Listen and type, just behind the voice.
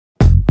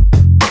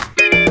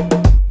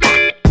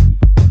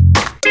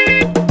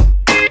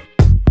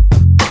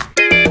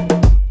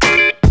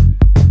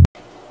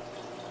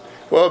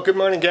Well, good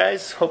morning,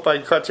 guys. Hope I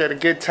caught you at a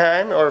good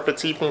time, or if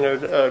it's evening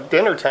or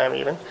dinner time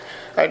even.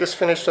 I just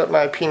finished up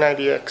my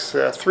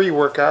P90X3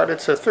 workout.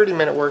 It's a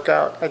 30-minute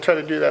workout. I try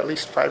to do that at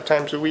least 5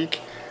 times a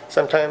week.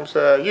 Sometimes,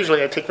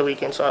 usually I take the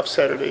weekends off,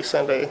 Saturday,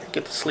 Sunday,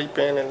 get to sleep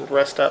in and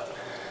rest up.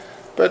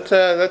 But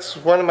that's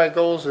one of my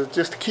goals, is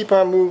just to keep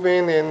on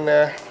moving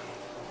and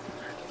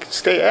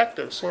stay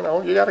active. So, you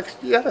know, you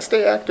gotta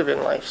stay active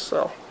in life.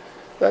 So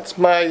that's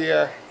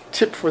my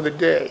tip for the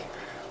day.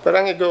 But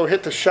I'm going to go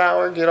hit the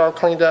shower, get all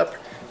cleaned up,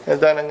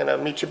 and then I'm going to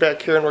meet you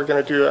back here and we're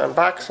going to do an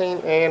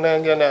unboxing, and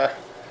I'm going to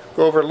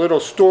go over a little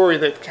story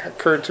that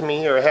occurred to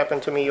me or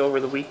happened to me over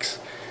the weeks,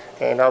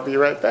 and I'll be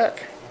right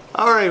back.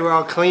 Alright, we're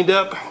all cleaned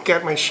up,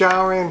 got my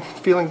shower in,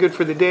 feeling good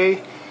for the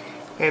day,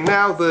 and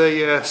now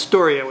the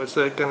story I was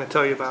going to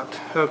tell you about.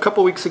 A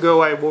couple weeks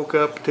ago I woke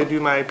up to do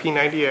my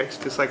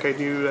P90X, just like I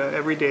do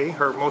every day,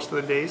 or most of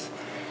the days.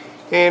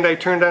 And I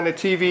turned on the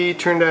TV,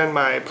 turned on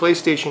my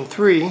PlayStation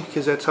 3,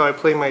 because that's how I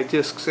play my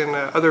discs and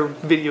other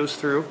videos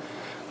through,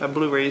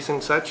 Blu-rays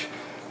and such.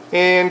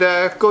 And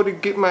go to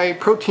get my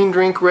protein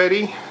drink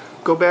ready,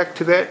 go back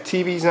to that,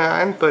 TV's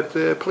on, but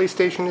the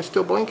PlayStation is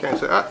still blinking. I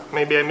said,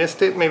 maybe I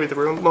missed it, maybe the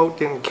remote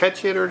didn't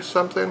catch it or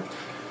something.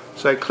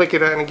 So I click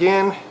it on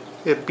again,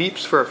 it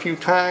beeps for a few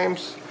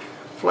times,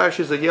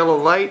 flashes a yellow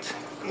light,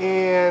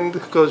 and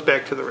goes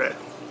back to the red.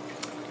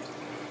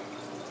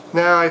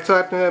 Now I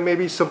thought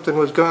maybe something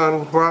was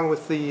gone wrong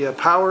with the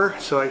power,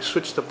 so I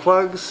switched the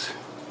plugs,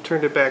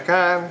 turned it back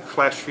on,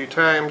 flashed a few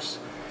times,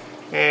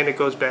 and it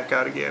goes back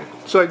out again.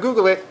 So I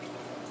Googled it,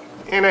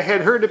 and I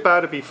had heard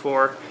about it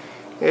before.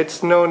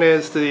 It's known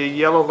as the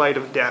yellow light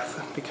of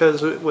death,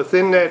 because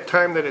within that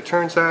time that it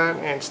turns on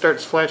and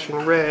starts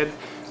flashing red,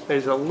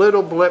 there's a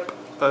little blip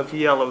of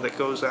yellow that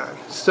goes on.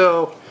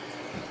 So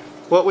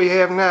what we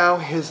have now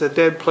is a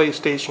dead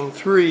PlayStation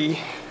 3,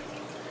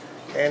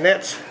 and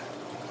that's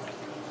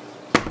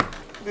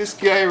this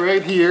guy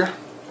right here,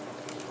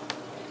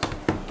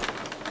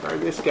 or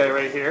this guy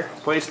right here,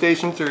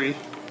 PlayStation 3.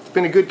 It's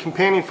been a good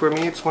companion for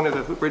me. It's one of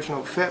the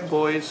original Fat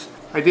Boys.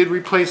 I did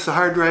replace the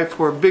hard drive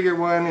for a bigger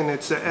one, and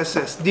it's a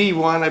SSD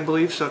one, I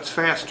believe, so it's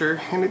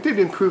faster, and it did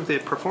improve the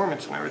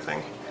performance and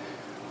everything.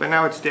 But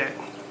now it's dead.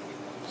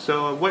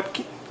 So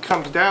what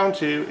comes down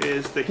to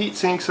is the heat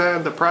sinks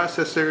on the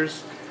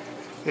processors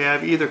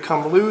have either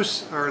come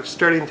loose or it's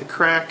starting to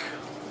crack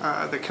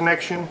the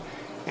connection,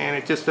 and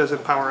it just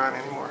doesn't power on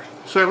anymore.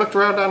 So I looked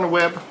around on the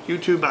web,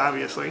 YouTube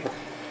obviously,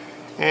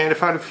 and I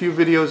found a few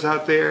videos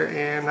out there,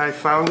 and I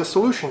found a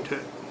solution to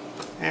it.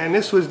 And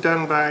this was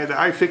done by the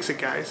iFixit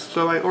guys.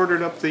 So I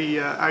ordered up the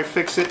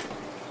iFixit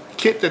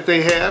kit that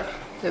they have.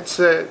 It's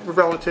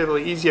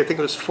relatively easy. I think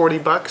it was 40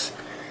 bucks.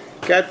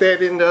 Got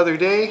that in the other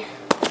day.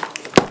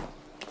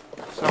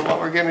 So what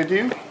we're going to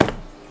do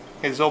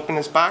is open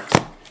this box.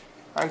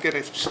 I'm going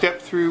to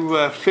step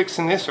through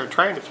fixing this, or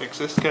trying to fix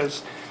this,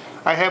 because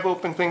I have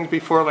opened things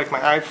before, like my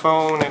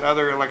iPhone and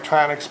other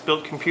electronics,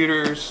 built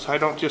computers. I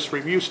don't just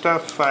review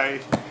stuff, I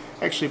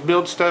actually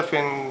build stuff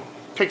and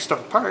take stuff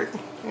apart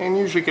and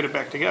usually get it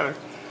back together.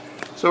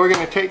 So we're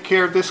going to take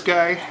care of this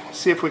guy,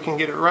 see if we can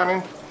get it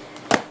running.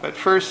 But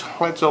first,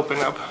 let's open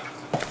up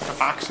the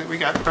box that we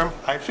got from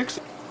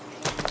iFixit.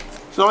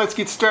 So let's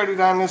get started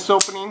on this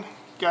opening.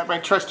 Got my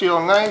trusty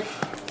old knife.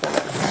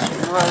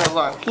 Run it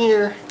along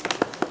here,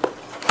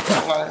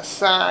 along the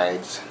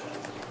sides.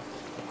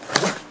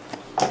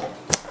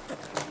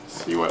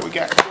 See what we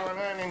got going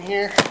on in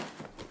here.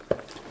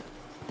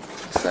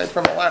 Aside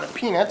from a lot of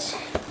peanuts,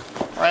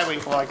 Riley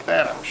will like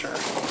that, I'm sure.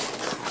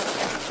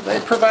 They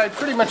provide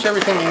pretty much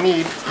everything you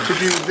need to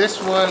do this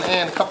one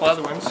and a couple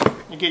other ones.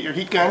 You get your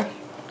heat gun,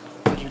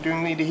 because you do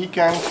need a heat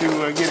gun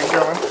to get it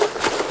going.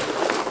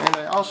 And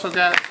I also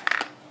got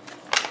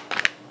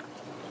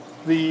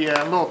the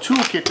little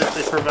toolkit that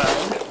they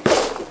provide.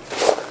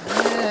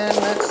 And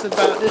that's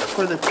about it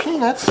for the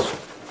peanuts.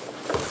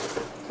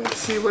 Let's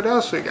see what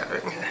else we got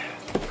in here.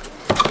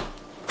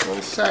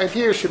 Inside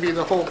here should be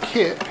the whole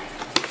kit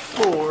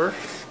for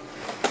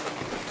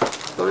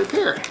the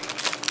repair,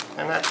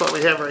 and that's what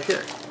we have right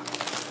here.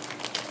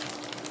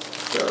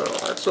 So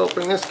let's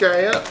open this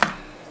guy up.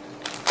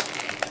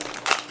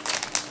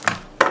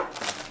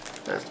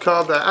 It's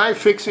called the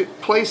iFixit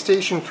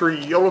PlayStation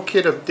 3 YOLO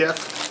Kit of Death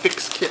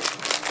Fix Kit.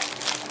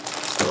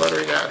 So what do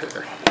we got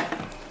here?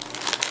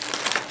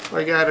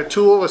 We got a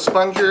tool, a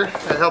sponger,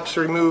 that helps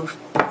remove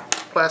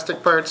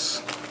plastic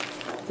parts,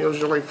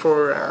 usually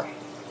for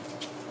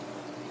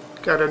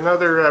got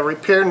another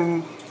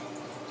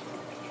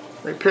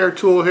repair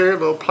tool here, a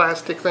little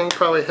plastic thing,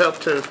 probably help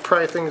to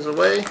pry things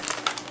away.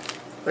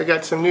 We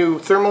got some new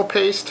thermal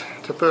paste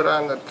to put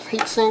on the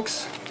heat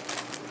sinks.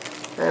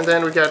 And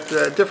then we got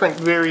different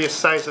various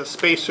sizes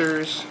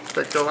spacers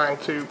that go on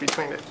to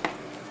between it.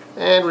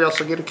 And we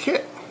also get a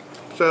kit.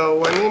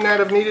 So I may not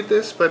have needed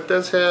this, but it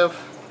does have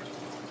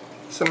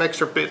some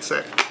extra bits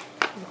that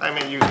I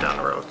may use down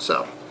the road.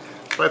 So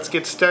let's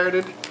get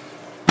started.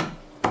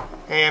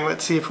 And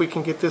let's see if we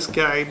can get this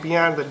guy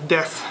beyond the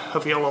death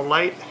of yellow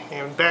light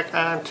and back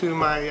onto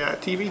my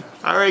TV.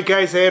 Alright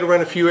guys, I had to run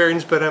a few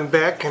errands, but I'm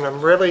back and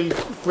I'm really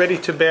ready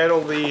to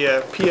battle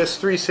the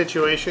PS3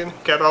 situation.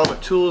 Got all the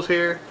tools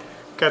here.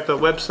 Got the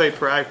website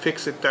for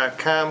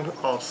iFixit.com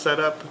all set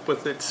up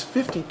with its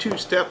 52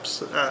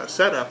 steps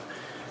setup.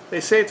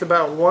 They say it's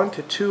about 1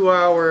 to 2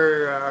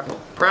 hour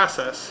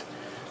process.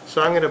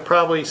 So I'm going to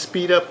probably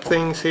speed up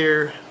things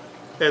here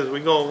as we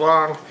go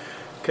along,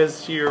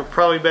 because you're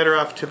probably better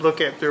off to look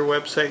at their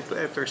website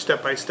at their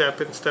step-by-step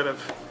instead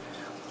of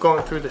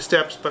going through the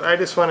steps. But I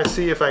just want to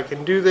see if I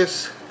can do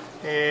this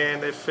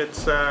and if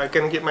it's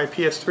going to get my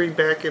PS3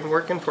 back and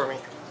working for me.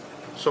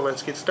 So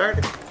let's get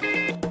started.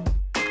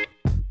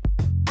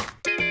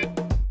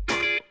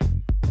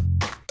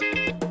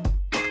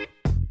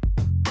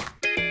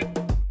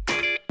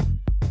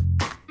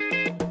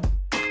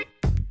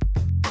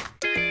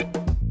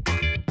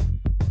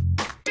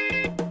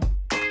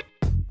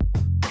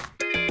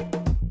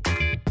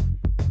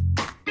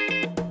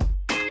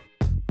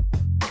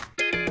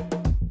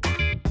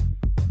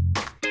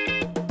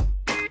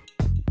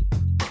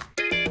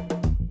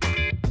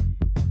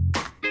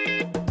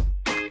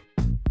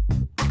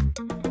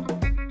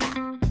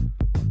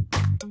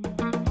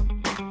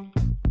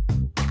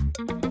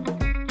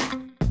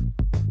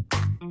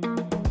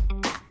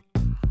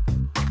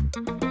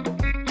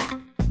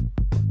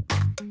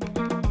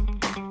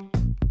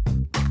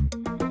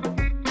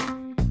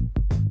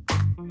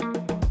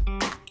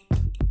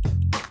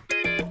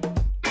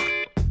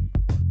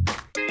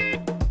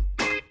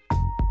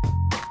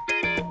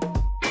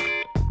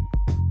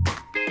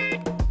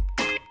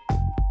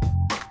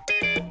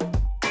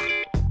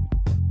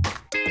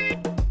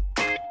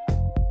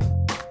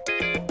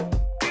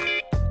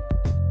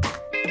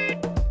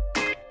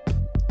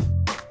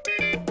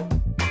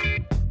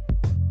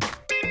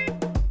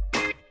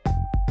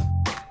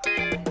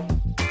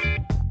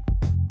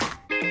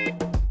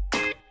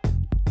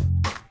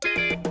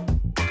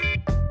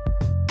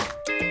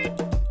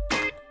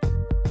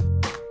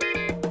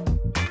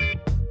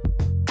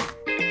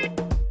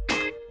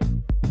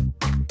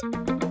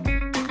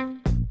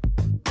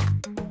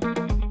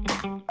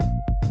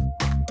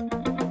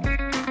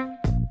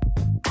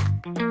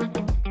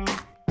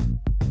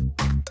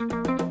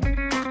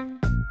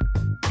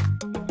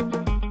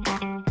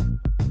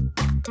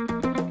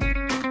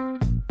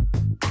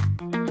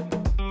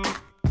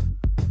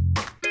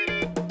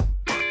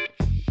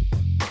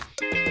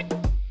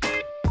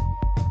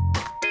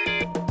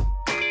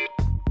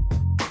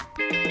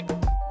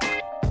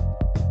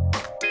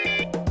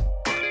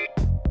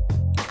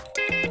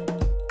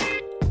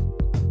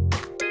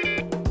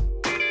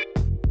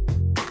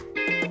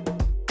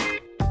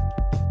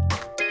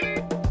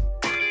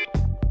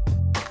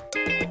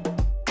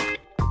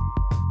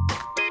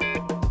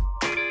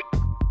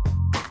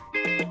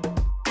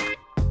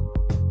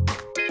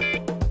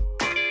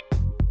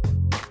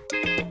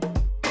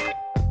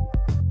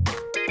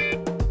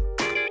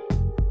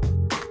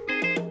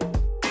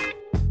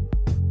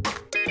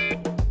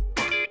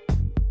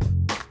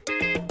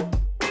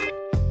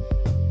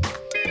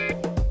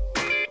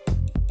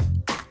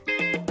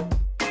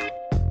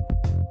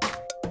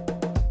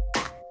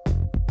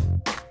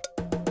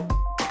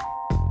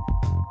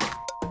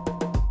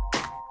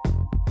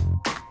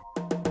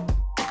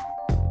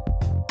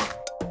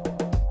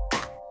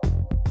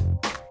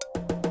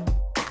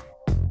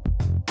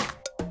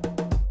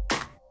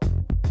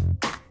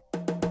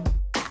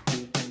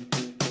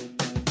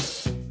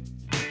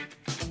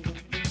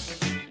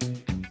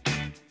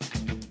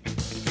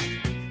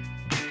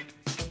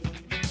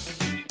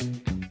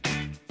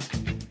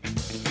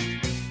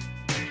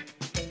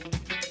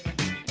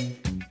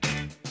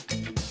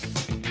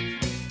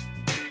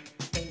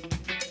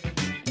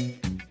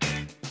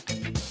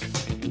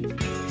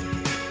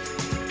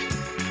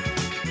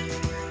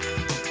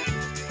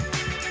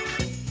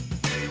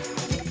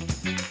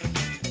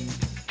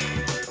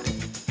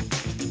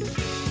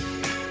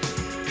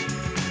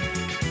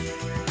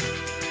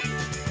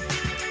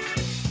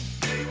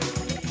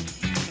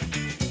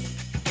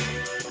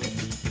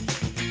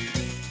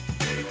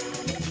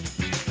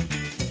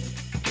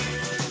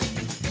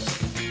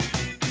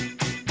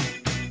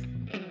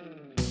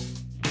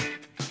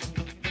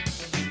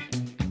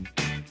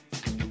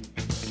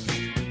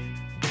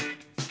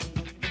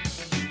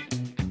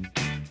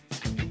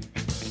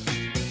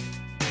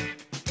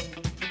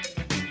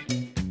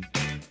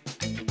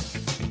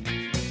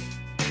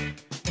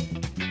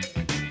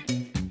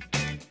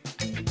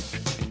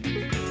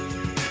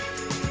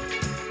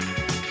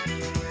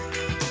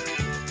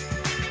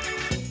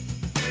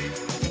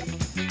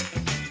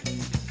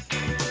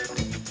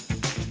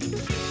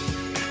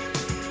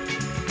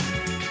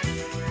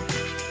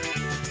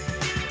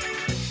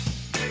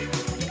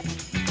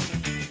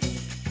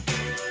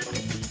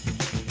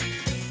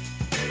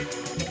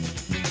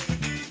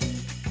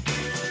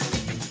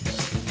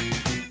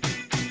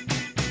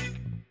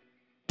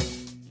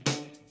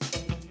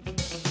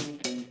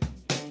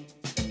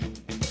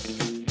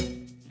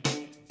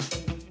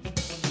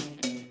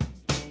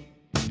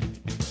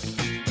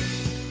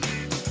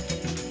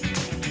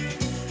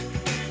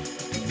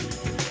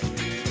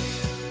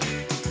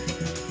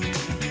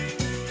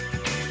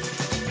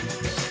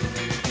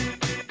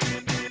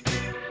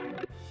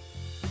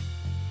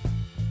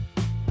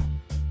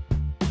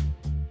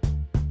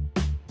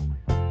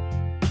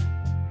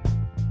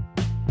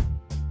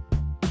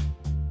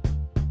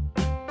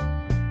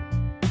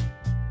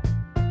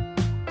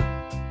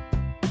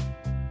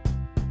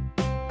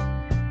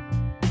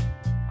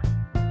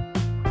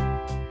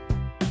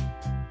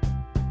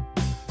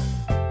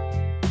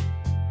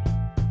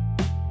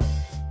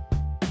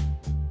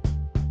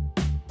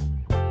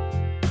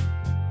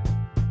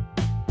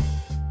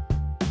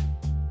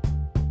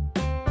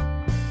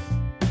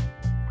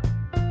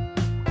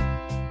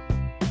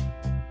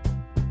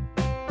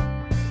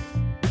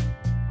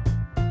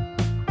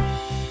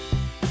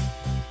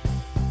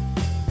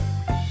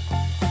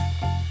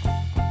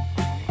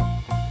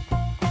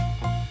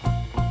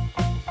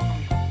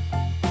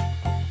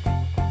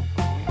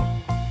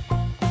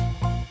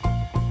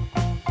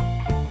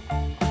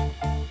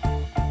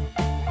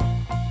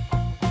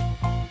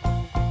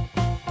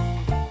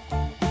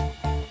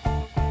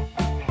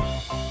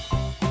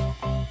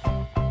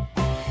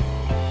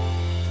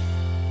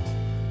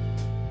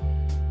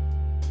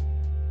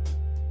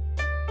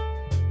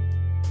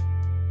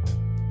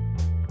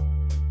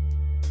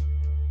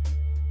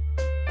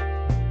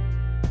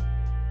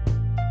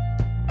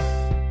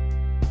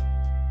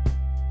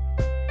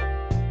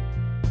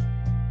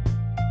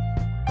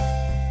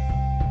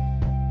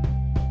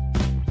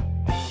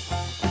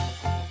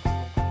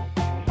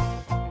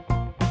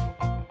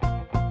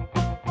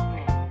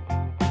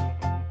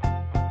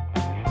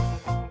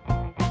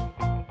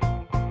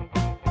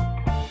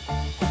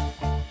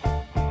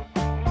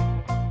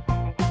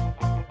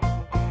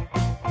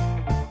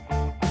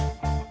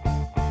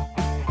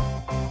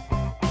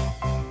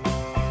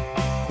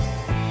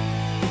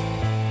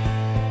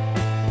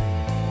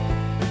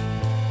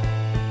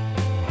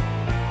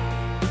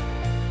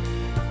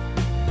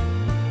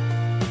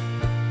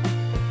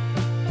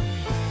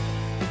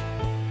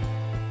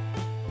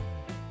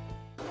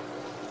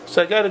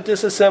 So I got it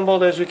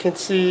disassembled, as you can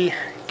see,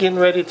 getting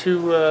ready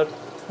to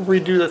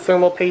redo the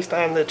thermal paste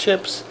on the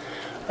chips.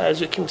 As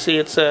you can see,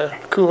 it's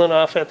cooling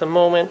off at the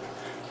moment.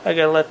 I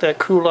gotta let that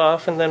cool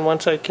off, and then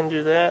once I can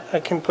do that, I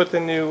can put the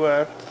new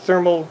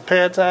thermal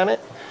pads on it,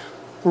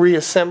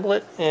 reassemble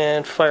it,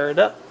 and fire it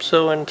up.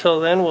 So until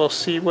then, we'll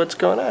see what's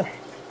going on.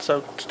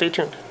 So stay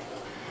tuned.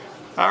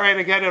 Alright,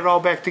 I got it all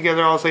back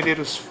together. All I did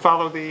was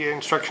follow the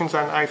instructions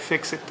on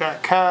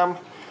iFixit.com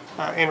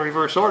in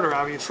reverse order,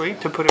 obviously,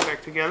 to put it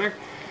back together.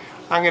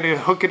 I'm going to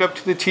hook it up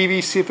to the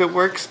TV, see if it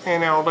works,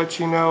 and I'll let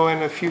you know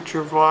in a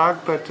future vlog,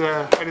 but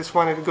I just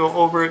wanted to go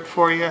over it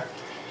for you.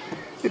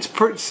 It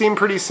seemed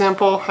pretty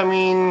simple. I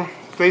mean,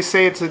 they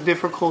say it's a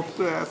difficult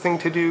thing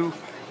to do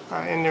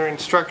in their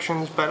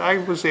instructions, but I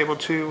was able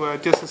to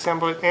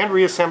disassemble it and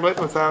reassemble it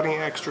without any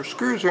extra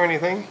screws or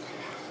anything.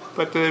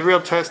 But the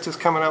real test is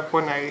coming up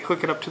when I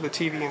hook it up to the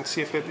TV and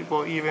see if it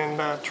will even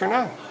turn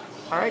on.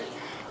 Alright?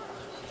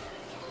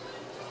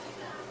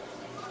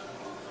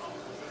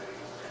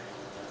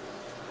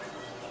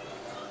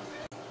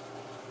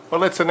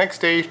 Well, it's the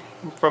next day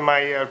from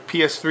my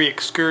PS3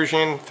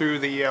 excursion through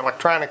the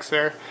electronics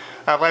there.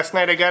 Last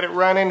night I got it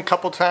running a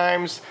couple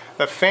times.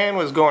 The fan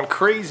was going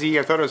crazy.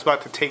 I thought it was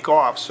about to take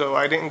off, so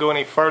I didn't go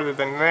any farther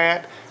than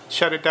that.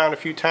 Shut it down a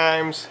few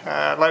times,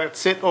 let it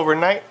sit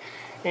overnight,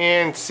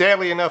 and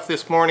sadly enough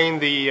this morning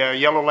the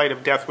yellow light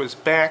of death was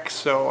back,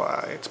 so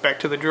it's back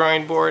to the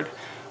drawing board.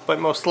 But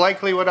most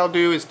likely what I'll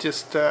do is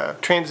just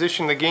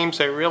transition the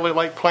games I really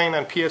like playing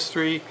on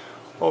PS3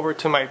 over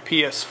to my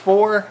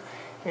PS4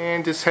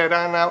 and just head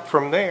on out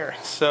from there.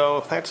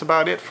 So that's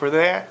about it for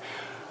that.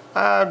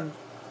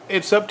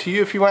 It's up to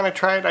you if you want to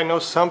try it. I know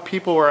some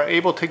people are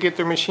able to get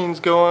their machines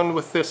going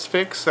with this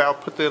fix. I'll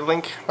put the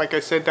link, like I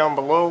said, down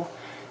below.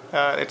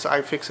 It's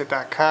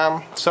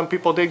iFixit.com. Some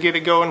people did get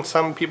it going,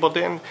 some people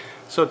didn't.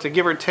 So it's a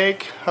give or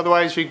take.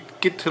 Otherwise you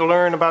get to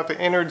learn about the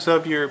innards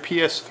of your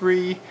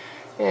PS3,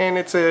 and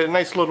it's a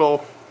nice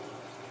little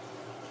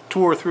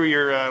tour through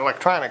your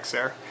electronics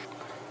there.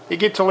 You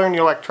get to learn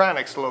your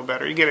electronics a little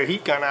better. You get a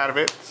heat gun out of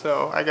it.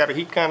 So I got a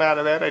heat gun out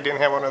of that. I didn't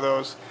have one of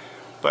those.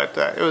 But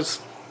it was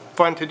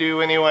fun to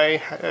do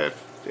anyway.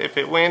 If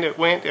it went, it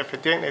went. If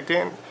it didn't, it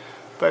didn't.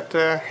 But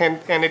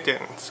and it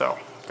didn't. So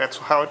that's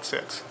how it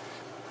sits.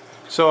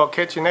 So I'll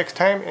catch you next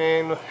time,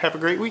 and have a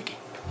great week.